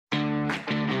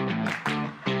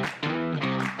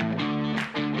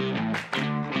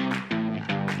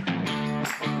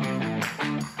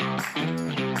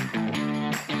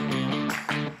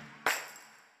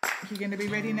going to be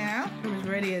ready now? I'm as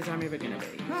ready as I'm ever going to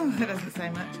be. Oh, that doesn't say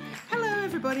much. Hello,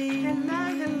 everybody.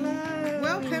 Hello.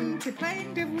 Welcome to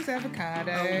Playing Devil's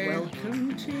Avocado. Oh,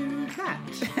 welcome to that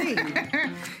thing.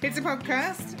 It's a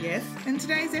podcast. Yes. And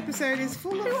today's episode is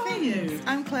full of Who are things. you?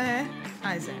 I'm Claire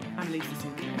Isaac. I'm Lisa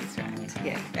Sinclair. That's right.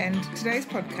 Yeah. And today's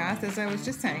podcast, as I was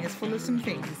just saying, is full of some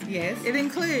things. Yes. It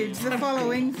includes the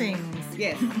following things.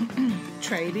 Yes.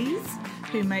 Tradies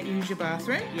who might use your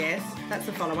bathroom. Yes. That's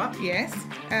the follow-up. Yes.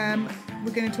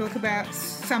 We're going to talk about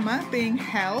summer being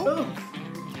hell. Oh,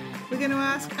 We're going to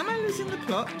ask, am I losing the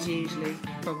plot? usually.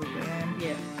 Probably am.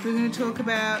 Yeah. We're going to talk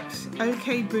about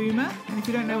OK Boomer. And if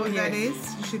you don't know what that yes.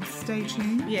 is, you should stay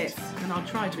tuned. Yes. And I'll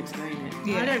try to explain it.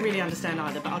 Yeah. I don't really understand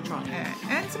either, but I'll try.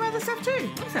 And some other stuff too.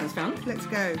 That sounds fun. Let's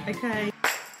go. Okay.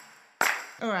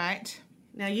 All right.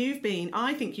 Now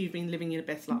I think you've been living your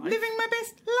best life. Living my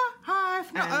best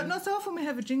life. Not so often we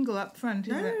have a jingle up front,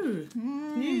 is it?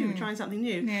 No, new, trying something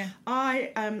new. Yeah.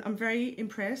 I'm very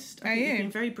impressed. I think you? You've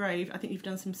been very brave. I think you've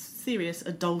done some serious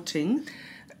adulting.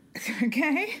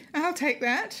 Okay, I'll take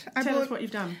that. Tell us what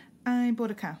you've done. I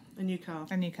bought a car. A new car.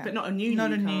 A new car. But not a new Not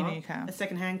car. a new car. A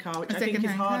second-hand car, which A I think is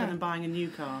second-hand harder car. than buying a new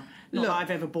car. Not Look. that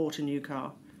I've ever bought a new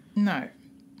car. No.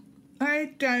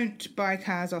 I don't buy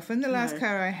cars often. The last No.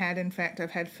 car I had, in fact, I've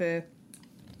had for,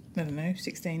 I don't know,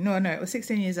 16. No, it was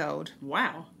 16 years old.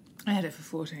 Wow. I had it for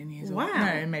 14 years old. Wow.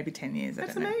 No, maybe 10 years.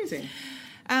 That's I don't know. amazing.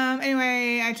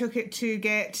 Anyway, I took it to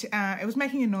get, it was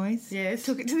making a noise. Yes.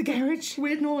 Took it to the garage.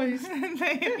 Weird noise.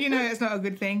 You know, it's not a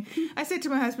good thing. I said to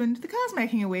my husband, the car's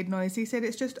making a weird noise. He said,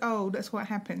 it's just old. That's what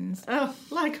happens. Oh,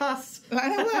 like us. Well,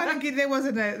 I think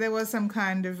there was some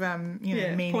kind of,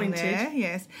 meaning pointed. there.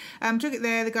 Yes. Took it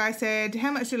there. The guy said,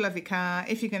 how much do you love your car?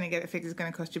 If you're going to get it fixed, it's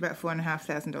going to cost you about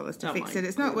 $4,500 to Oh, fix my it.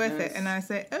 It's not worth it. goodness. And I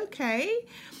said, okay.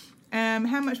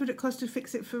 How much would it cost to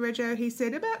fix it for Rego? He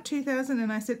said, about $2,000. And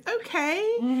I said, okay,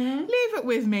 leave it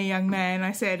with me, young man,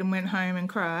 I said, and went home and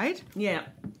cried. Yeah.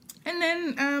 And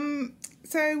then,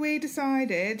 so we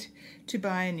decided to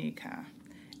buy a new car.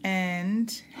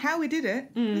 And how we did it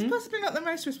was possibly not the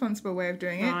most responsible way of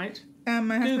doing it. Right.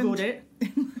 My husband... Googled it.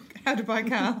 How to buy a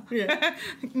car. Yeah.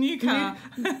 New car.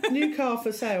 New car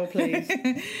for sale, please.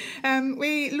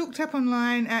 We looked up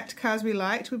online at cars we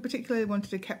liked. We particularly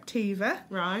wanted a Captiva.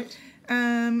 Right.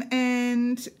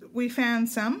 And we found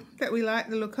some that we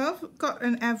liked the look of. Got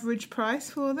an average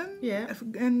price for them. Yeah.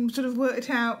 And sort of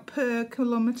worked out per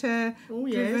kilometre Oh,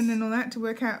 driven yes. and all that to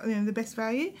work out the best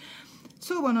value.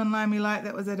 Saw one online we liked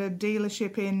that was at a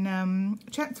dealership in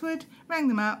Chatswood. Rang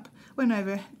them up. Went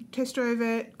over, test drove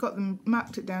it, got them,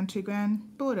 marked it down $2,000,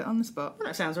 bought it on the spot. Well,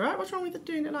 that sounds all right. What's wrong with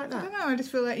doing it like I that? don't know, I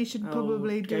just feel like you should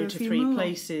probably do go a to few 3 more.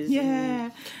 places. Yeah.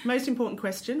 and- Most important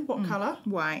question, what colour?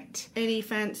 White. Any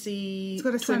fancy It's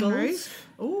got a twiggles?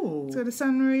 sunroof. Ooh. It's got a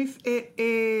sunroof. It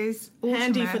is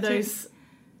Handy for automatic. those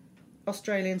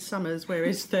Australian summers where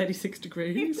it's 36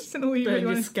 degrees. It's all you Burn really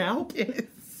your want. scalp. Yes.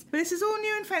 But this is all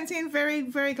new and fancy and very,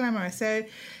 very glamorous. So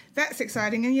that's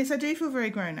exciting. And yes, I do feel very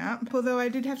grown up. Although I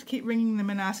did have to keep ringing them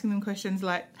and asking them questions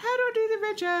like, how do I do the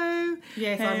rego?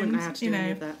 Yes, I wouldn't know how to do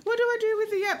any of that. What do I do with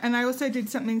the yep? And I also did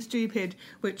something stupid,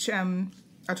 which I'll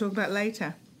talk about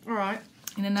later All right.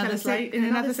 in another, Tell us late in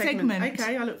another segment.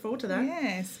 Okay, I look forward to that.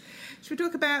 Yes. Should we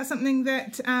talk about something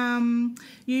that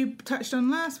you touched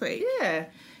on last week? Yeah.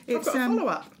 I've got a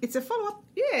follow-up. It's a follow-up.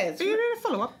 Yes. Are you doing a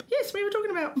follow-up? Yes, we were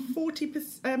talking about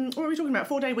 40%. What were we talking about?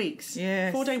 4-day weeks.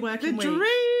 Yes. 4-day working week. dream.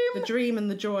 The dream and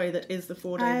the joy that is the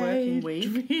 4-day working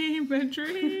week. Dream a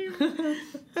dream.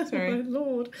 Sorry. My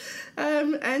Lord.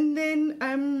 And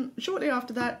then shortly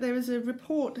after that, there was a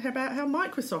report about how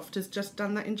Microsoft has just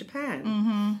done that in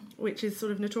Japan, which is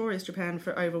sort of notorious Japan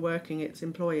for overworking its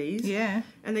employees. Yeah.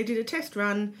 And they did a test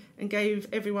run and gave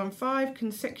everyone 5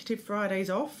 consecutive Fridays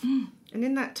off. And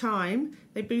in that time,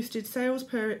 they boosted sales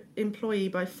per employee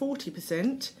by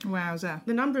 40%. Wowza.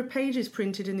 The number of pages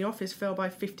printed in the office fell by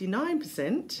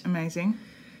 59%. Amazing.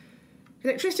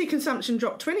 Electricity consumption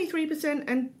dropped 23%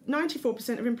 and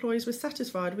 94% of employees were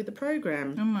satisfied with the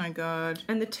programme. Oh my God.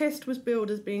 And the test was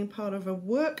billed as being part of a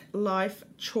work-life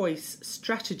choice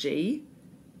strategy,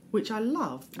 which I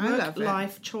love. I love it.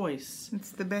 Work-life choice.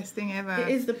 It's the best thing ever. It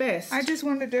is the best. I just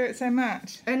want to do it so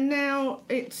much. And now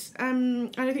it's, I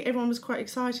think everyone was quite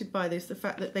excited by this, the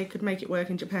fact that they could make it work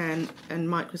in Japan and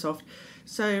Microsoft.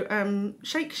 So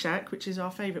Shake Shack, which is our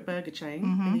favourite burger chain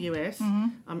in the US,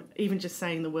 even just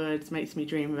saying the words makes me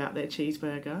dream about their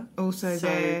cheeseburger. Also, So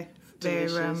their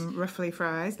delicious. ruffly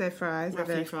fries. Their fries.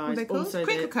 Ruffly What are fries. they called? Also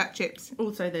Crinkle their- cut chips.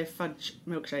 Also their fudge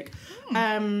milkshake.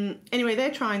 Anyway,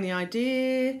 they're trying the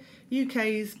idea.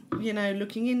 UK's,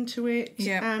 looking into it.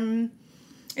 Yeah.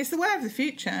 It's the way of the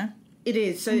future. It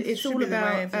is. So it's Should all be the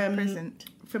way about of the present.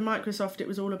 for Microsoft, it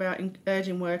was all about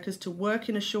urging workers to work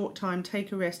in a short time,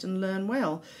 take a rest and learn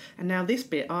well. And now this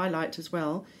bit I liked as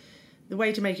well. The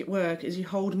way to make it work is you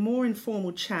hold more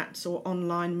informal chats or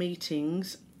online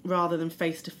meetings rather than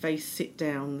face-to-face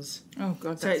sit-downs. Oh,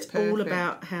 God, that's So it's perfect. all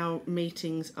about how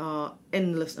meetings are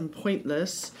endless and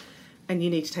pointless, and you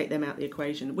need to take them out of the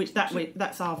equation, which that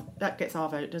gets our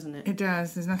vote, doesn't it? It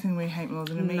does. There's nothing we hate more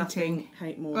than a Nothing meeting.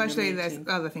 hate more Well, than actually, a there's meeting.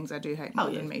 other things I do hate more Oh,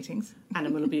 yeah. than meetings.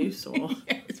 Animal abuse or...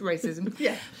 It's racism.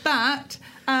 Yeah. But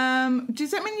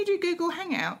does that mean you do Google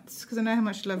Hangouts? Because I know how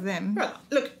much you love them. Well,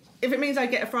 look, if it means I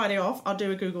get a Friday off, I'll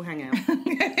do a Google Hangout.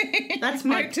 That's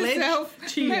my Note to pledge self.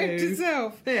 to you. Note to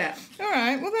self. Yeah. All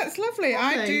right. Well, that's lovely.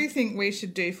 I Okay. do think we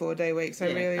should do 4-day weeks. I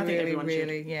Yeah, really, I think really, everyone should.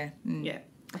 really, yeah. Mm. Yeah.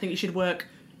 I think you should work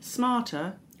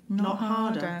smarter, not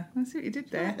harder. I see what you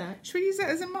did there. like that. Should we use that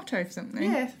as a motto for something?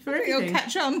 Yeah, for I think it'll everything.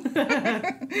 catch on.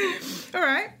 All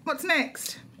right. What's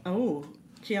next? Oh,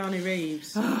 Keanu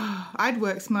Reeves. I'd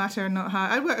work smarter and not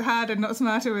hard. I'd work harder, not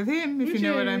smarter with him, if Would you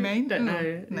know what I mean. Don't know.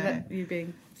 Mm, Is No. that you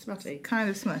being smutty? Kind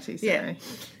of smutty, Yeah.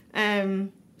 sorry.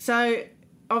 So,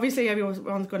 obviously everyone's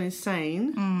gone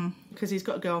insane because he's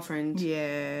got a girlfriend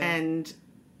Yeah. and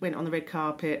went on the red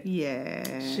carpet.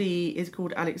 Yeah. She is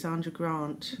called Alexandra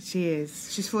Grant. She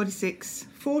is. She's 46.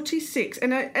 46.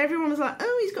 And everyone was like,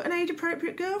 oh, he's got an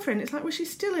age-appropriate girlfriend. It's like, well, she's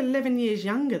still 11 years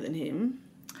younger than him.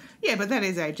 Yeah, but that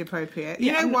is age appropriate. You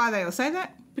Yeah, know I'm not- why they all say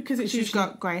that? Because it's She's usually...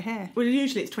 got grey hair. Well,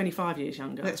 usually it's 25 years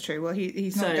younger. That's true. Well,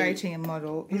 he's not So- dating a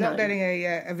model. He's No. not dating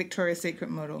a Victoria's Secret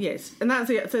model. Yes. And that's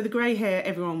it. So the grey hair,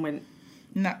 everyone went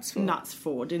Nuts for. nuts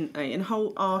for, didn't they? And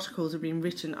whole articles have been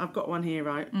written. I've got one here,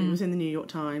 right? It was in the New York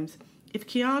Times. If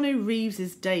Keanu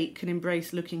Reeves' date can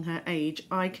embrace looking her age,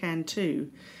 I can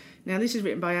too. Now, this is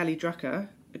written by Ali Drucker.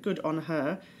 Good on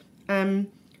her.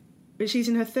 But she's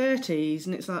in her 30s,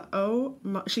 and it's like,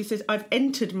 she says, I've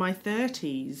entered my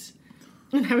 30s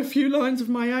and have a few lines of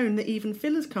my own that even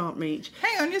fillers can't reach.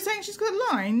 Hang on, you're saying she's got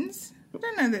lines? I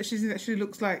don't know that she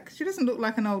looks like... She doesn't look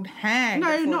like an old hag. No,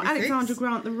 at not 46. Alexandra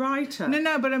Grant, the writer.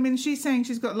 No, but I mean, she's saying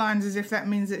she's got lines as if that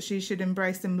means that she should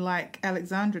embrace them like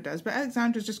Alexandra does. But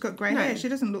Alexandra's just got grey No. hair. She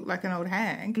doesn't look like an old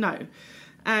hag. No.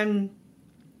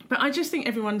 But I just think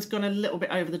everyone's gone a little bit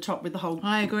over the top with the whole...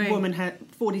 I agree.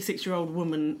 46-year-old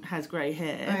woman has grey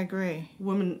hair. I agree.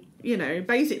 Woman,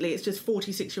 basically it's just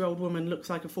 46-year-old woman looks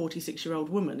like a 46-year-old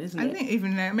woman, isn't I it? think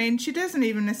even though, I mean, she doesn't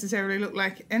even necessarily look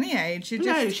like any age. She just...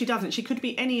 No, she doesn't. She could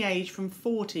be any age from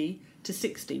 40 to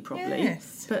 60, probably.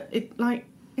 Yes. But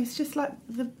it's just like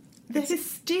the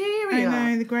hysteria.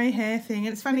 I know, the grey hair thing.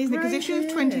 And it's funny, isn't it? Because grey if she was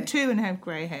hair. 22 and had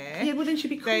grey hair... Yeah, well then she'd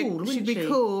be cool, wouldn't she'd be she?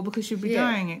 cool because she'd be Yeah.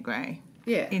 dyeing it grey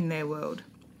Yeah. in their world.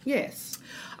 Yes.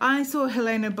 I saw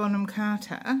Helena Bonham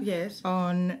Carter Yes.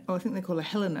 on... Oh, I think they call her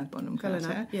Helena Bonham Carter.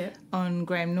 Helena, yeah. On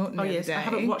Graham Norton Oh, the yes. other day. I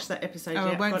haven't watched that episode Oh,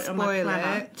 yet. I won't I've got it on my spoil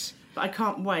planner, it. But I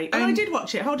can't wait. Oh, I did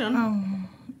watch it. Hold on.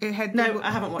 It had... No,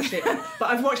 I haven't watched it. But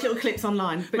I've watched little clips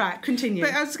online. But Right. continue.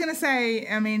 But I was going to say,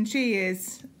 I mean, she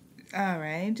is our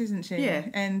age, isn't she? Yeah.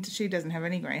 And she doesn't have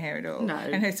any grey hair at all. No.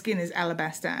 And her skin is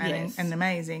alabaster Yes. and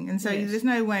amazing. And so Yes. there's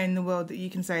no way in the world that you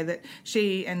can say that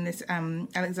she and this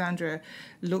Alexandra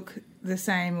look the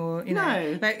same or, you know.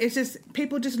 No. Like, it's just,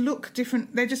 people just look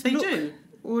different. They They look do.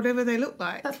 whatever they look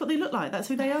like. That's what they look like. That's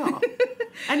who they are.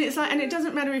 And it's like, and it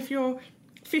doesn't matter if you're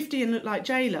 50 and look like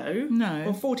J-Lo. No.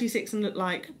 Or 46 and look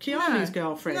like Keanu's No.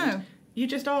 girlfriend. No. You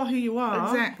just are who you are.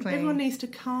 Exactly. Everyone needs to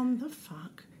calm the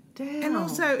fuck down. And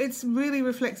also, it really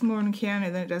reflects more on Keanu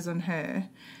than it does on her,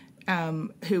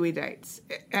 who he dates.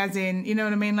 As in, you know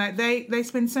what I mean? Like, they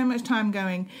spend so much time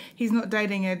going, he's not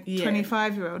dating a Yeah.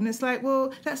 25-year-old. And it's like,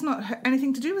 well, that's not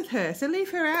anything to do with her. So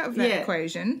leave her out of that Yeah.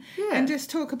 equation Yeah. and just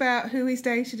talk about who he's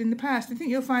dated in the past. I think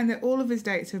you'll find that all of his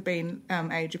dates have been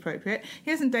age appropriate.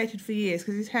 He hasn't dated for years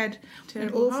because he's had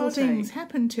Terrible awful heartache. things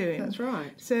happen to him. That's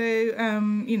right. So,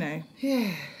 you know.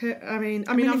 Yeah. I mean,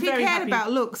 I mean, I'm if he very cared happy.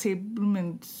 about looks, he'd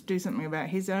do something about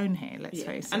his own hair, let's Yeah.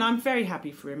 face it. And I'm very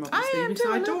happy for him, obviously, I am because too.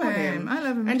 I I adore love him. him. I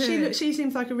love him and too. she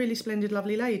seems like a really splendid,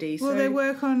 lovely lady. Well, so they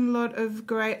work on a lot of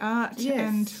great art Yes.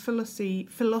 and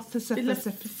philosophical.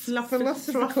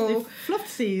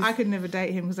 Flopsies. I could never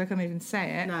date him because I can't even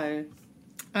say it. No.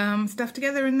 Stuff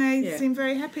together, and they Yeah. seem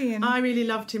very happy. And I really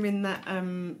loved him in that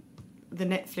the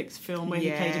Netflix film where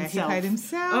Yeah, he played he himself. played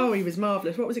himself. Oh, he was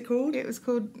marvellous. What was it called? it was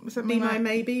called something Be like My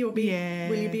Maybe or Be Yeah.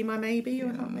 Will You Be My Maybe or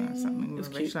I don't know, something? something It was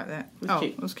rubbish cute. like that. It was Oh,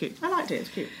 cute. it was cute. I liked it. It was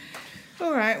cute.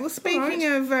 All right. Well, speaking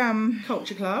All of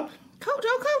Culture Club.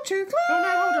 culture club. Oh no,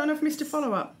 hold on. I've missed a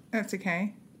follow up. That's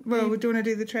okay. Well, do you want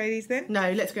to do the tradies then?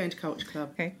 No, let's go into Culture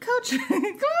Club. Okay, culture club.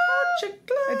 Culture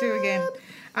Club. I do again.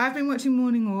 I've been watching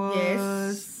Morning Wars.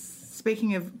 Yes.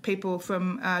 speaking of people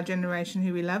from our generation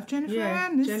who we love, Jennifer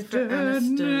Aniston. Jennifer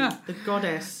Aniston, the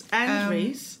goddess, and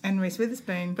Reese. And Reese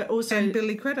Witherspoon. But also... And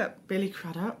Billy Crudup. Steve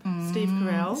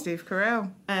Carell. Steve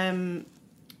Carell.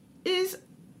 Is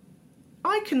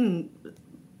Icon...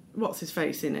 What's his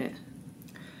face in it?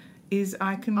 Is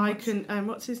Icon...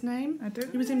 what's his name? I don't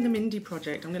know. He was in the Mindy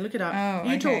Project. I'm going to look it up. Oh,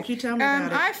 you okay. talk, you tell me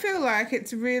about it. I feel like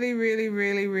it's really, really,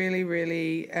 really, really,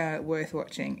 really worth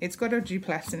watching. It's got a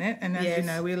Duplass in it, and as you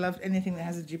know, we love anything that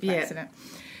has a Duplass in it.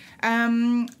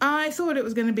 I thought it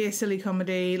was going to be a silly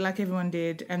comedy, like everyone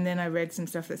did, and then I read some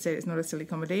stuff that said it's not a silly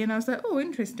comedy, and I was like, oh,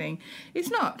 interesting. It's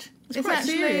not. It's quite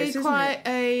actually serious, quite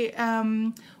a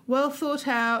well thought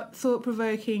out, thought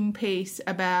provoking piece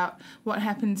about what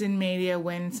happens in media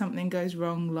when something goes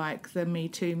wrong, like the Me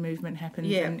Too movement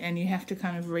happens, and you have to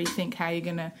kind of rethink how you're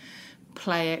going to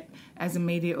play it as a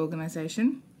media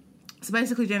organisation. So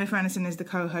basically, Jennifer Aniston is the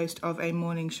co-host of a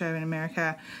morning show in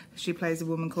America. She plays a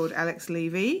woman called Alex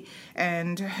Levy,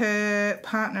 and her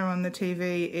partner on the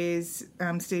TV is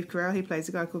Steve Carell. He plays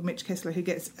a guy called Mitch Kessler, who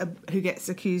gets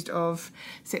accused of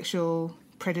sexual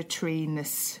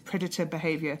predator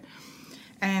behaviour.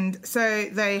 And so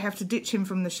they have to ditch him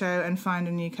from the show and find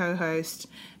a new co-host.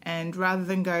 And rather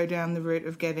than go down the route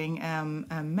of getting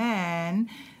a man,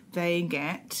 they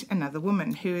get another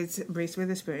woman, who is Reese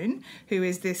Witherspoon, who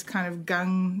is this kind of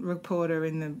gung reporter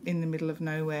in the middle of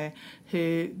nowhere,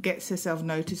 who gets herself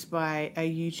noticed by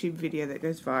a YouTube video that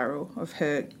goes viral of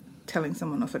her telling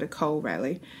someone off at a coal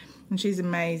rally. And she's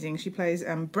amazing. She plays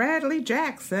Bradley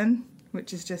Jackson,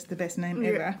 which is just the best name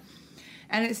ever.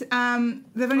 And it's they've only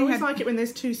I always like it when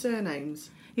there's two surnames.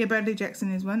 Yeah, Bradley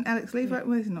Jackson is one. Alex Levy, well,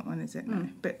 there's not one, is it? No.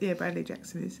 But yeah, Bradley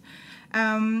Jackson is.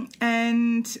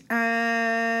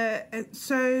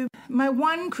 So my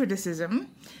one criticism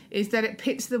is that it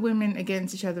pits the women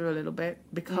against each other a little bit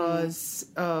because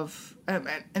of,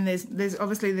 and there's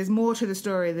obviously there's more to the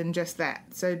story than just that.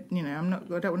 So I don't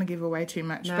want to give away too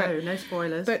much. No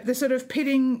spoilers. But the sort of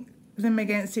pitting them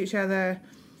against each other.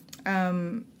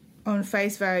 On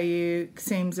face value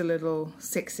seems a little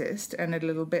sexist and a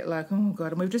little bit like, oh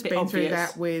God, and we've just been through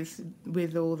that with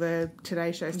all the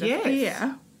Today Show stuff. Yes.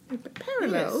 Yeah.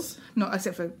 Parallels. Yes. Not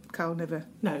except for Carl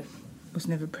was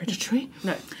never predatory.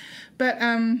 No. But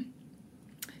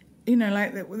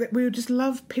we just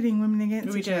love pitting women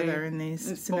against each other in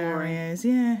these scenarios.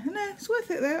 Boring. Yeah. No, it's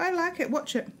worth it though. I like it.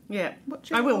 Watch it. Yeah.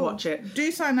 Watch it. I will watch it.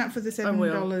 Do sign up for the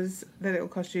 $7 that it will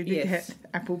cost you to get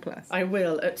Apple Plus. I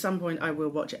will. At some point I will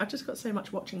watch it. I've just got so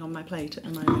much watching on my plate at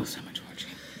the moment. So much watching.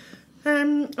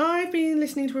 I've been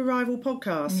listening to a rival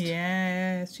podcast.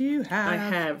 Yes, you have. I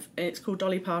have. It's called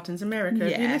Dolly Parton's America.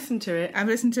 Yeah. Have you listened to it? I've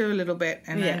listened to a little bit,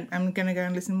 and I'm going to go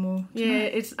and listen more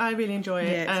tonight. Yeah, I really enjoy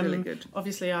it. Yeah, it's really good.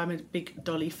 Obviously, I'm a big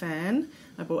Dolly fan.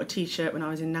 I bought a T-shirt when I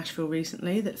was in Nashville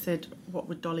recently that said, "What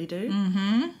would Dolly do?"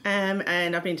 Mm-hmm.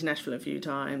 And I've been to Nashville a few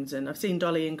times, and I've seen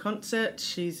Dolly in concert.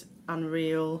 She's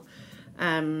unreal.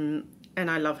 And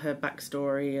I love her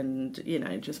backstory and,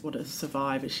 just what a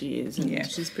survivor she is. And yeah,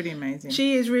 she's pretty amazing.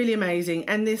 She is really amazing.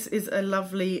 And this is a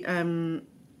lovely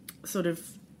sort of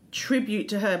tribute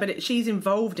to her. But she's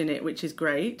involved in it, which is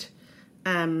great.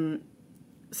 So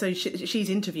she's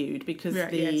interviewed because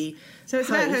So it's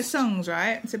about her songs,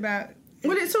 right? It's about...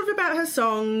 Well, it's sort of about her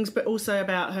songs, but also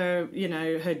about her,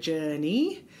 her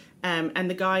journey. And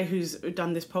the guy who's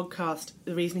done this podcast,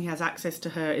 the reason he has access to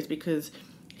her is because...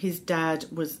 his dad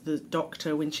was the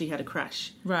doctor when she had a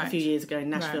crash a few years ago in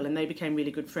Nashville, and they became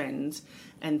really good friends,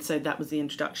 and so that was the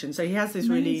introduction. So he has this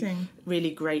really,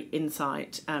 really great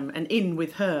insight, and in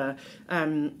with her,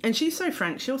 and she's so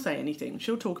frank. She'll say anything.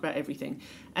 She'll talk about everything,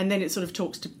 and then it sort of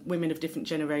talks to women of different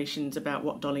generations about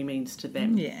what Dolly means to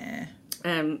them. Yeah,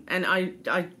 and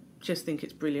I just think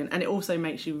it's brilliant, and it also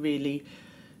makes you really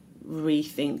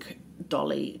rethink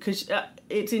Dolly, because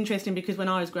it's interesting because when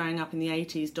I was growing up in the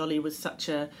 80s, Dolly was such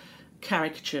a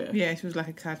caricature. Yeah, she was like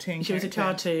a cartoon. She was a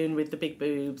cartoon with the big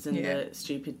boobs and the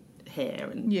stupid hair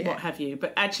and what have you.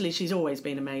 But actually, she's always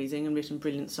been amazing and written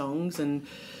brilliant songs and,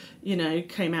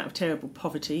 came out of terrible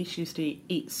poverty. She used to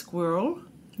eat squirrel.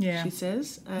 Yeah, she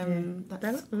says.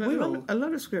 That's squirrel. A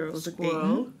lot of squirrels.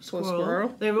 Squirrel.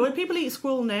 People eat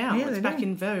squirrel now. It's back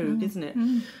in vogue, isn't it?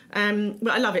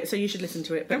 But I love it, so you should listen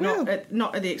to it, but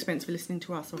not at the expense of listening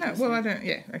to us. Obviously. No, well, I don't.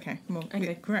 Yeah, okay. Well,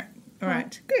 okay, correct. All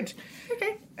right, good.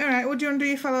 Okay, all right. Well, do you want to do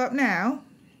your follow up now?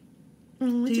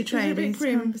 Do you trade this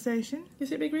conversation?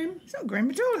 Is it a bit grim? It's not grim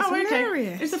at all. It's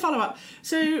hilarious. It's the follow up.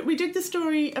 So we did the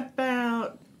story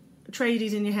about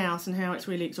tradies in your house and how it's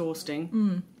really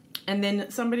exhausting. And then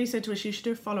somebody said to us, you should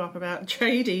do a follow-up about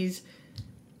tradies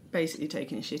basically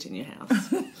taking a shit in your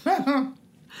house.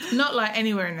 Not like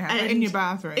anywhere in the house, in your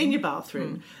bathroom. In your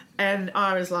bathroom. And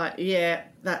I was like, yeah,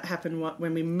 that happened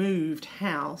when we moved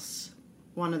house.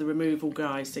 One of the removal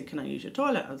guys said, can I use your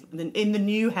toilet? And then in the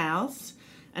new house,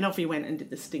 and off he went and did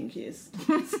the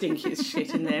stinkiest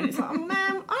shit in there. And it's like, oh,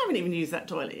 man, I haven't even used that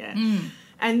toilet yet.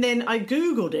 And then I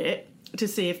Googled it to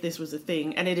see if this was a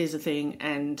thing, and it is a thing.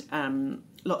 And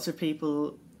lots of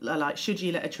people are like, should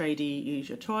you let a tradie use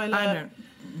your toilet? I don't.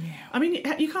 Yeah. I mean,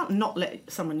 you can't not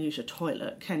let someone use your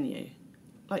toilet, can you?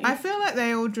 Like, I feel like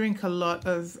they all drink a lot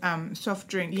of soft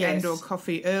drink Yes. and or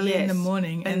coffee early in the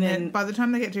morning, and then by the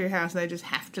time they get to your house, they just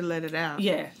have to let it out.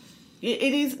 Yeah.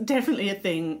 It is definitely a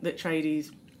thing that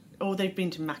tradies, or they've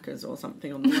been to Macca's or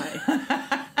something on the way.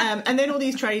 And then all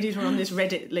these tradies were on this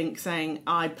Reddit link saying,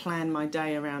 I plan my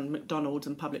day around McDonald's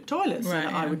and public toilets, Right,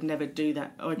 and I would never do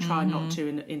that, or try not to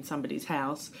in somebody's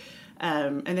house.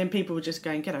 And then people were just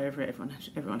going, get over it,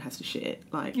 everyone has to shit.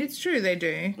 Like, It's true, they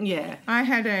do. yeah. I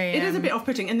had a... It is a bit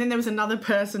off-putting. And then there was another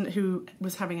person who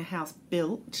was having a house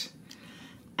built,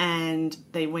 and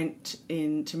they went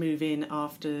in to move in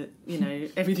after,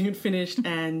 everything had finished,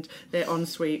 and their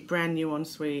ensuite, brand new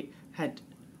ensuite, had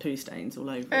poo stains all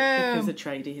over it because the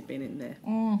tradie had been in there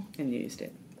and used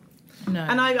it. No.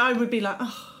 And I would be like,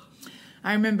 oh.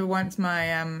 I remember once my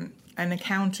an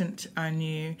accountant I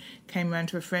knew came round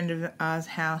to a friend of ours'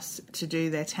 house to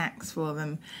do their tax for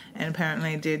them, and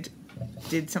apparently did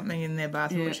something in their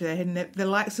bathroom which they had the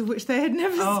likes of which they had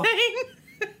never seen.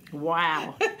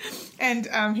 Wow. And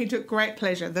he took great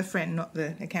pleasure, the friend, not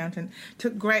the accountant,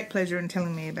 took great pleasure in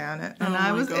telling me about it. And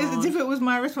I was, as if it was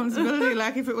my responsibility,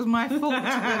 like if it was my fault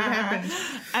that it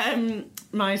happened.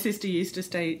 My sister used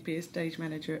to be a stage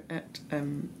manager at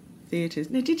theatres.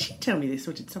 Now, did she tell me this,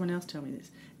 or did someone else tell me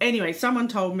this? Anyway, someone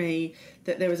told me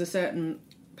that there was a certain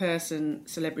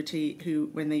celebrity, who,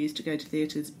 when they used to go to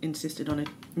theatres, insisted on a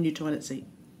new toilet seat.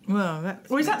 Well, that's...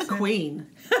 Or is that the Queen?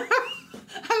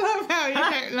 I love how you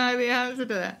don't know the answer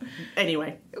to that.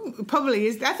 Anyway. It probably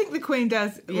is. I think the Queen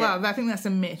does... Yeah. Well, I think that's a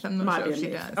myth. I'm not sure if she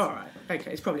does. All right.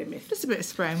 Okay, it's probably a myth. Just a bit of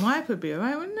spray and wipe would be all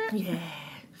right, wouldn't it?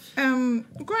 Yeah.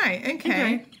 Great,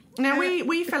 okay. Now,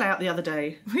 we fell out the other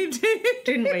day. We did.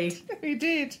 Didn't we? We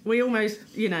did. We almost,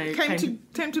 Came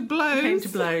to blows. Came to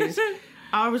blows.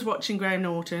 I was watching Graham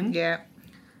Norton. Yeah.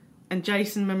 And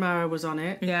Jason Momoa was on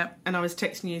it. Yeah. And I was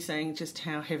texting you saying just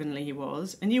how heavenly he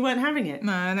was. And you weren't having it.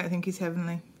 No, I don't think he's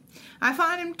heavenly. I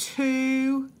find him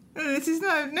too... This is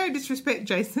no disrespect,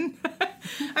 Jason.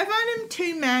 I find him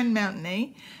too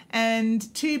man-mountainy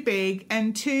and too big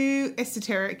and too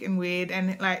esoteric and weird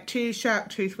and like too sharp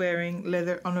tooth-wearing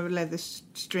leather on a leather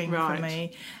string for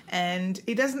me. And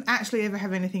he doesn't actually ever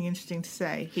have anything interesting to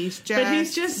say. He's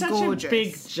just such gorgeous. a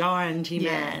big, giant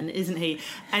man, isn't he?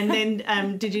 And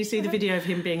then did you see the video of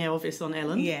him being Elvis on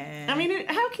Ellen? Yeah. I mean,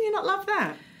 how can you not love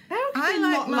that? How can you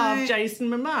not love Jason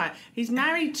Momoa? He's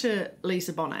married to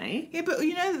Lisa Bonet. Yeah, but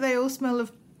you know that they all smell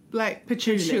of, like,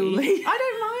 patchouli. I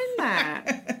don't mind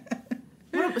that.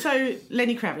 Well, so,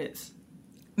 Lenny Kravitz.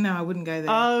 No, I wouldn't go there.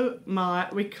 Oh,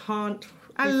 we can't...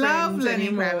 I love Lenny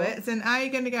Kravitz, and Are You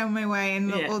Going to Go My Way?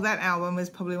 And that album was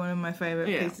probably one of my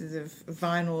favourite pieces of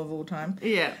vinyl of all time.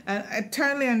 Yeah. I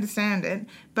totally understand it,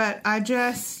 but I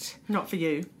just... Not for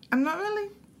you. I'm not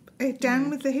really down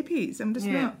with the hippies. I'm just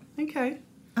not. Okay.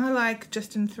 I like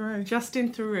Justin Theroux. Justin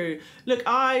Theroux. Look,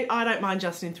 I don't mind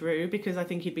Justin Theroux because I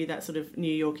think he'd be that sort of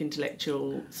New York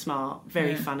intellectual, smart,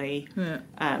 very funny. Yeah.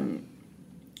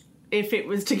 If it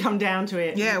was to come down to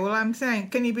it. Yeah, well, I'm saying,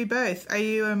 can you be both? Are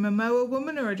you a Momoa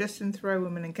woman or a Justin Theroux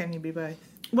woman, and can you be both?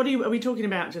 Are we talking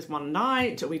about just one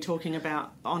night? Are we talking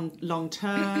about on long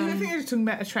term? I think you're talking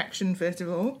about attraction, first of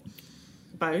all.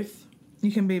 Both.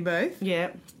 You can be both?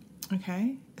 Yeah.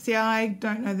 Okay. See, I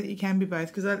don't know that you can be both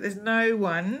because there's no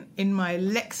one in my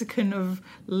lexicon of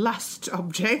lust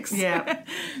objects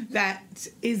that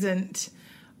isn't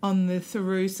on the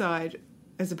Theroux side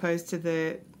as opposed to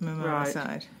the Momoa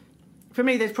side. For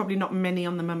me, there's probably not many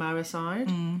on the Momoa side.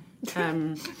 But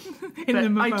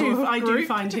I do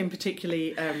find him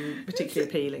particularly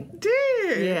appealing. Do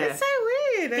you? Yeah. It's so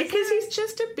weird. Because he's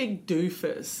just a big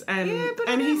doofus.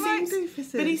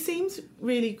 He seems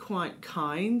really quite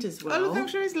kind as well. Oh, look, I'm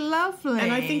sure he's lovely.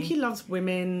 And I think he loves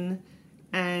women.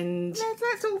 And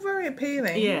that's all very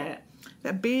appealing. Yeah.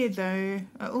 That beard though,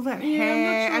 all that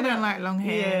hair. I don't like long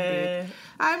hair. Yeah.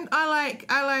 I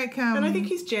like. And I think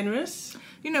he's generous.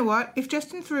 You know what? If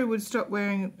Justin Theroux would stop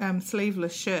wearing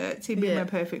sleeveless shirts, he'd be my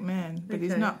perfect man. But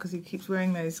he's not because he keeps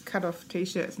wearing those cut-off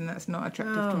T-shirts, and that's not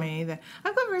attractive to me either.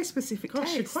 I've got very specific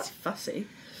taste. You're quite fussy.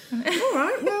 All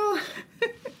right, well,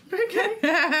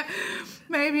 okay.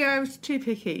 Maybe I was too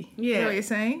picky. Yeah. Is that what you're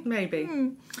saying? Maybe.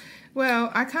 Well,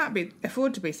 I can't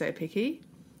afford to be so picky.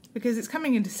 because it's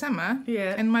coming into summer.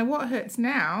 Yeah. And my what hurts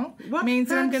now What means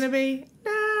that I'm hurts going to be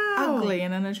now? ugly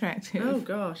and unattractive. Oh,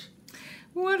 gosh.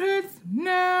 What hurts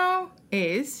now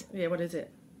is Yeah, what is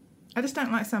it? I just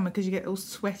don't like summer because you get all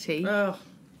sweaty. Oh.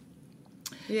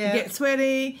 Yeah. You get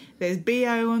sweaty. There's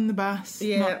BO on the bus.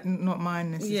 Yeah. Not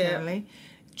mine necessarily.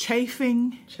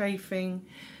 Chafing.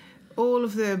 All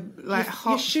of the like your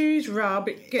hot. shoes rub.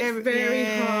 It gets very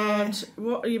yeah. hard.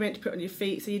 What are you meant to put on your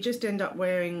feet? So you just end up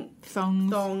wearing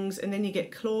Thongs. and then you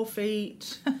get claw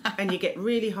feet, and you get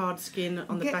really hard skin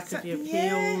on the back of your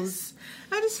heels.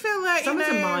 I just feel like Summer's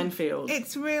a minefield.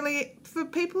 It's really for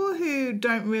people who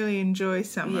don't really enjoy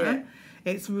summer. Yeah.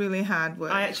 It's really hard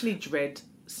work. I actually dread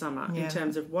summer in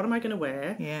terms of what am I going to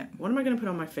wear? Yeah. What am I going to put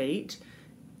on my feet?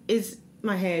 Is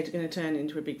my hair going to turn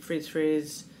into a big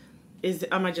frizz?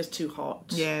 Am I just too hot?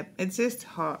 Yeah, it's just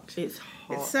hot. It's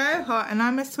hot. It's so hot, and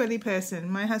I'm a sweaty person.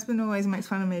 My husband always makes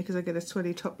fun of me because I get a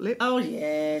sweaty top lip. Oh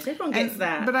yes, everyone gets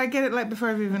that. But I get it like before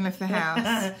I've even left the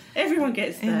house. Everyone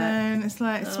gets that. And it's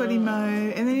like sweaty mo,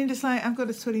 and then you're just like, I've got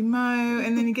a sweaty mo,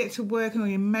 and then you get to work and all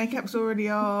your makeup's already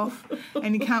off,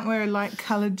 and you can't wear a light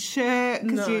coloured shirt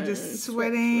because you're just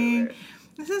sweating.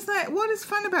 It's just like, what is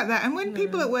fun about that? And when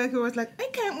people at work are always like, I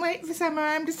can't wait for summer,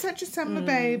 I'm just such a summer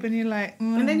babe, and you're like,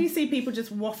 And then you see people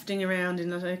just wafting around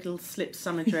in a little slip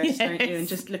summer dress, don't you, and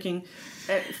just looking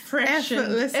fresh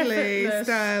effortlessly and effortless.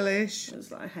 stylish.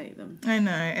 It's like, I hate them. I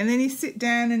know. And then you sit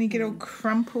down and you get all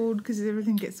crumpled because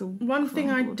everything gets all One thing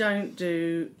I crumpled. don't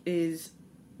do is,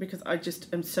 because I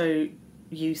just am so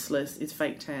useless, is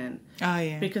fake tan. Oh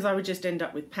yeah. Because I would just end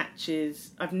up with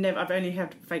patches. I've only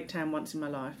had fake tan once in my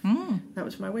life. That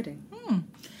was for my wedding.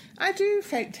 I do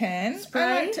fake tan.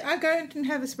 Spray? I go and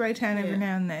have a spray tan every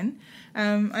now and then.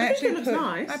 I think it looks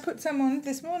nice. I put some on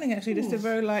this morning actually, just a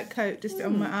very light coat, just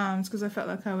on my arms because I felt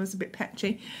like I was a bit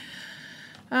patchy.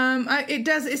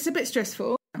 It's a bit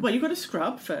stressful. Well, you've got to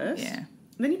scrub first. Yeah.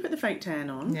 Then you put the fake tan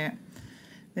on. Yeah.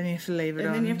 Then you have to leave it on.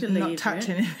 And then you have to leave not touch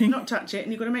it. anything. Not touch it,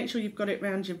 and you've got to make sure you've got it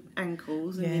round your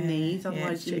ankles and your knees.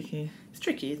 Otherwise, it's tricky. It's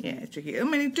tricky, isn't it? Yeah, it's tricky. I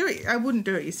mean, I wouldn't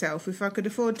do it yourself. If I could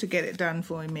afford to get it done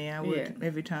for me, I would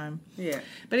every time. Yeah.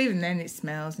 But even then, it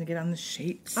smells and you get on the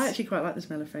sheets. I actually quite like the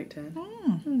smell of fake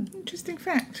tan. Interesting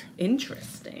fact.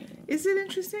 Interesting. Is it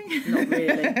interesting? Not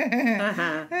really.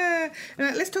 Uh-huh.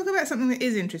 Let's talk about something that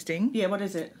is interesting. Yeah, what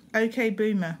is it? OK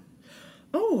Boomer.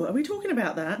 Oh, are we talking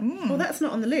about that? Well, that's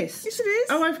not on the list. Yes, it is.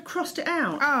 Oh, I've crossed it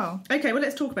out. Oh. Okay, well,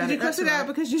 let's talk about Did it. you cross it out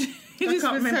because you just can't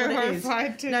were remember so what it is.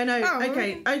 horrified to... No. Oh,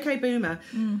 Okay, Boomer.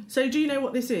 So do you know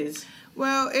what this is?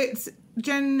 Well, it's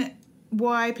Gen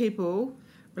Y people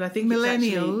Well, I think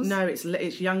Millennials.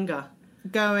 It's younger.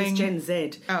 going... It's Gen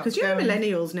Z. Because you know going-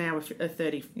 millennials now are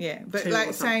 30. Yeah, but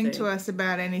like saying to us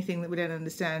about anything that we don't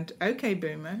understand, OK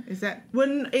Boomer, is that...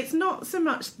 When it's not so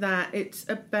much that, it's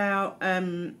about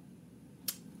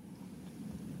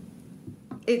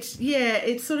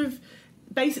it's sort of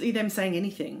basically them saying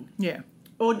anything. Yeah.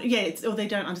 Or they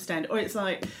don't understand. Or it's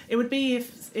like, it would be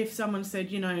if someone said,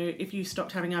 if you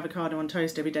stopped having avocado on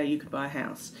toast every day, you could buy a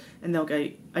house. And they'll go,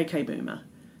 okay, Boomer.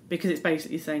 Because it's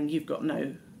basically saying you've got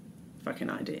no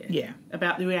fucking idea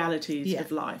about the realities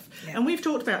of life. Yeah. And we've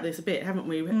talked about this a bit, haven't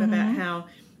we? About how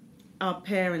our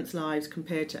parents' lives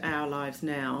compared to our lives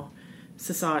now,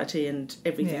 society and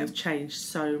everything has changed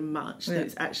so much that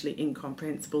it's actually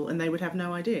incomprehensible, and they would have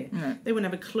no idea. No. They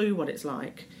wouldn't have a clue what it's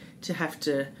like to have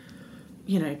to,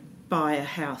 buy a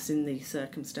house in these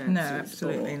circumstances. No,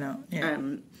 absolutely not. Yeah.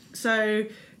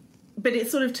 But it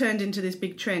sort of turned into this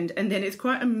big trend, and then it's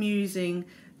quite amusing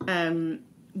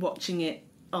watching it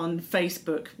on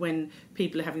Facebook when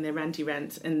people are having their ranty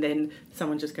rants, and then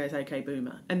someone just goes, "Okay,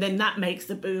 Boomer," and then that makes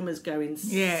the Boomers go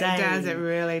insane. Yeah, it does. It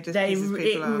really just pisses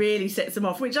people off. Really sets them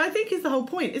off, which I think is the whole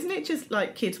point, isn't it? Just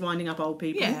like kids winding up old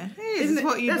people. Yeah, it is. Isn't It's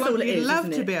what you'd That's want. all it You'd is, love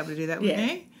isn't to it? be able to do that,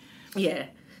 wouldn't you? Yeah.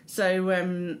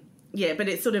 So, but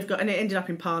it sort of got, and it ended up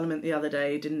in Parliament the other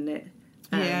day, didn't it?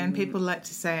 And people like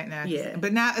to say it now. Yeah.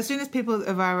 But now, as soon as people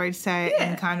of our age say it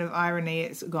in kind of irony,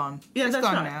 it's gone. Yeah, it's that's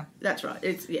gone right. now. That's right.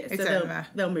 It's so over.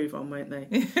 they'll move on, won't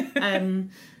they?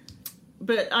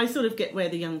 But I sort of get where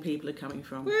the young people are coming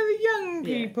from. We're the young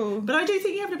people. But I do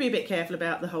think you have to be a bit careful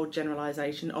about the whole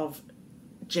generalisation of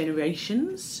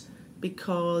generations,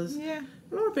 because a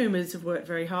lot of boomers have worked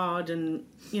very hard and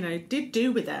did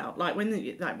do without, like when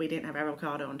we didn't have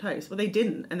avocado on toast. Well, they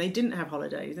didn't, and they didn't have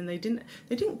holidays, and they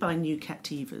didn't buy new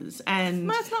Captivas. And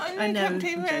Well, it's not a new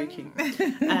Captiva. I'm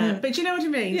joking. But you know what I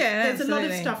mean? Yeah, there's a lot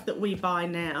of absolutely. stuff that we buy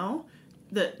now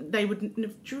that they wouldn't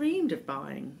have dreamed of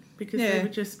buying because they were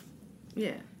just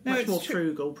No, Much it's more true.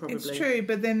 frugal, probably. It's true,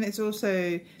 but then it's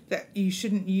also that you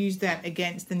shouldn't use that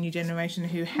against the new generation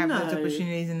who have those No.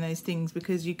 opportunities and those things,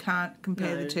 because you can't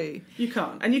compare the two. You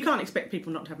can't. And you can't expect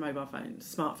people not to have mobile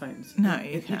phones, smartphones. No,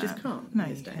 you You just can't No, in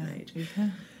this you day and can't. age. You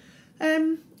can't.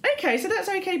 Okay, so that's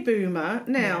OK Boomer.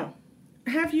 Now,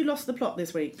 have you lost the plot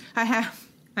this week? I have.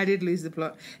 I did lose the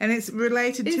plot, and it's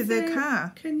related to the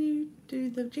car. Can you do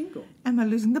the jingle? Am I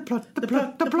losing the plot? The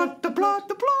plot. The plot. The plot.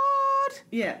 The plot.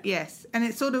 Yeah. Yes, and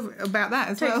it's sort of about that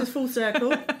as Takes well. us full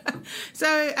circle. So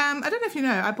I don't know if you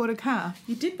know, I bought a car.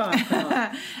 You did buy a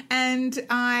car. And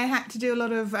I had to do a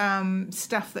lot of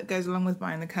stuff that goes along with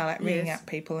buying the car, like ringing Yes. up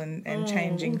people and Oh,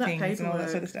 changing all that things and all that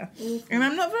paperwork. sort of stuff. Awful. And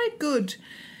I'm not very good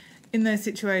in those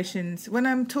situations. When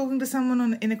I'm talking to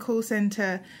someone in a call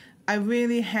centre, I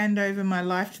really hand over my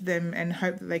life to them and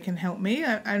hope that they can help me.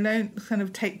 I don't kind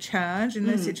of take charge in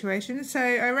those situations. So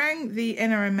I rang the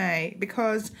NRMA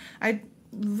because I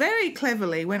very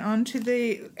cleverly went onto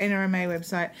the NRMA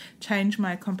website, changed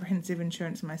my comprehensive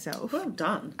insurance myself, Well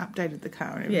done. updated the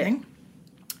car and everything.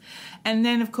 And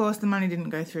then, of course, the money didn't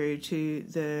go through to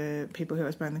the people who I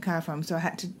was buying the car from, so I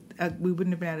had to. We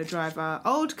wouldn't have been able to drive our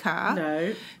old car.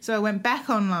 No. So I went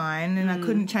back online and I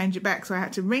couldn't change it back, so I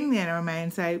had to ring the NRMA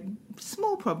and say,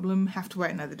 small problem, have to wait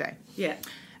another day. Yeah.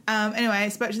 Anyway, I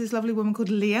spoke to this lovely woman called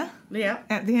Leah Yeah.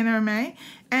 at the NRMA,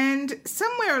 and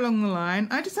somewhere along the line,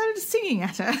 I decided singing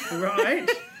at her. Right.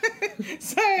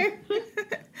 So,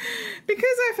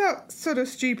 because I felt sort of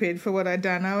stupid for what I'd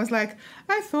done, I was like,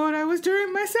 I thought I was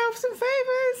doing myself some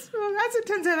favours. Well, as it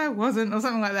turns out, I wasn't, or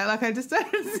something like that. Like, I just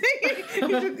started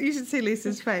singing. You should see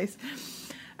Lisa's face.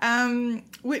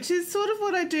 Which is sort of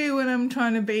what I do when I'm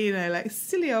trying to be, like,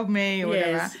 silly old me or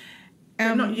whatever. Yes.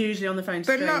 But not usually on the phone to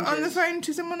But strangers. not on the phone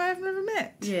to someone I've never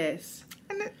met. Yes.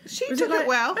 And she Was took it like, it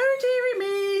well. Oh, dearie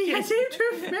me, I Yes. seem to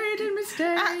have made a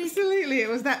mistake. Absolutely, it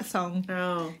was that song.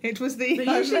 Oh. It was the... But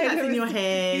usually that's in your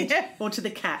head. Yeah. Or to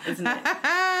the cat, isn't it?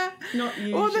 Not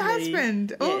usually. Or the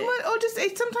husband. Yeah. Or just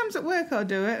sometimes at work I'll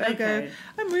do it. I'll go, Okay.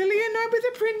 I'm really annoyed with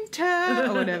the printer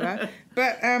or whatever.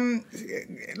 But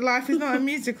life is not a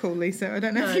musical, Lisa. I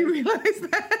don't know if No. you realise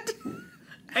that.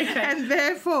 Okay. And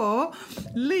therefore,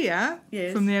 Leah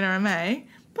Yes. from the NRMA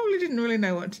probably didn't really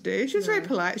know what to do. She was very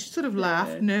polite. She sort of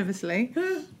laughed nervously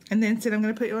and then said, I'm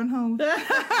going to put you on hold.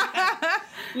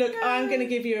 Look, I'm going to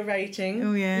give you a rating.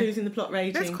 Oh, yeah. Losing the plot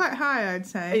rating. That's quite high, I'd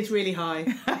say. It's really high.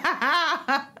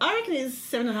 I reckon it's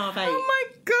 7.5, 8. Oh my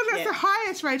God, that's Yeah. the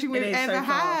highest rating we've It is ever so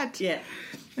far. had. Yeah.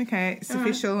 Okay, it's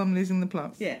official. I'm losing the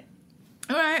plot. Yeah.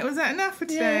 All right, was that enough for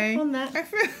today? Yeah, on that. I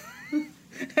feel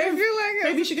like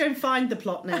Maybe you should go and find the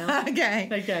plot now. Okay.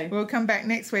 Okay. We'll come back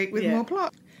next week with Yeah. more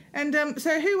plot. And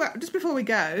so just before we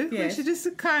go, we Yes. should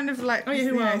just kind of like... Oh, yeah,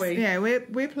 who are we? Yeah,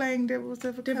 we're playing Devil's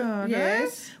Avocado.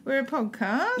 yes. We're a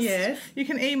podcast. Yes. You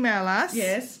can email us.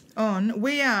 Yes. On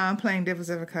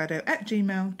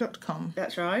weareplayingdevilsavocado@gmail.com.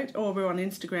 That's right. Or we're on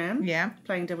Instagram. Yeah.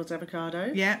 Playing Devil's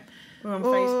Avocado. Yeah. We're on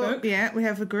Or, Facebook. Yeah, we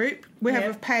have a group. We have Yeah.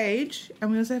 a page,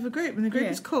 and we also have a group, and the group Yeah.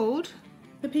 is called...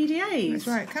 The PDAs. That's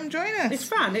right. Come join us. It's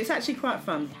fun. It's actually quite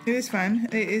fun. It is fun.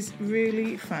 It is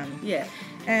really fun. Yeah.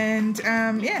 And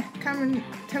come and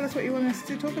tell us what you want us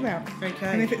to talk about. Okay.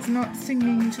 And if it's not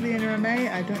singing to the NRMA,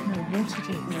 I don't know what it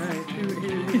is. No, who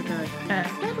would know? Bye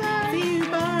bye. See you.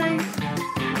 Bye.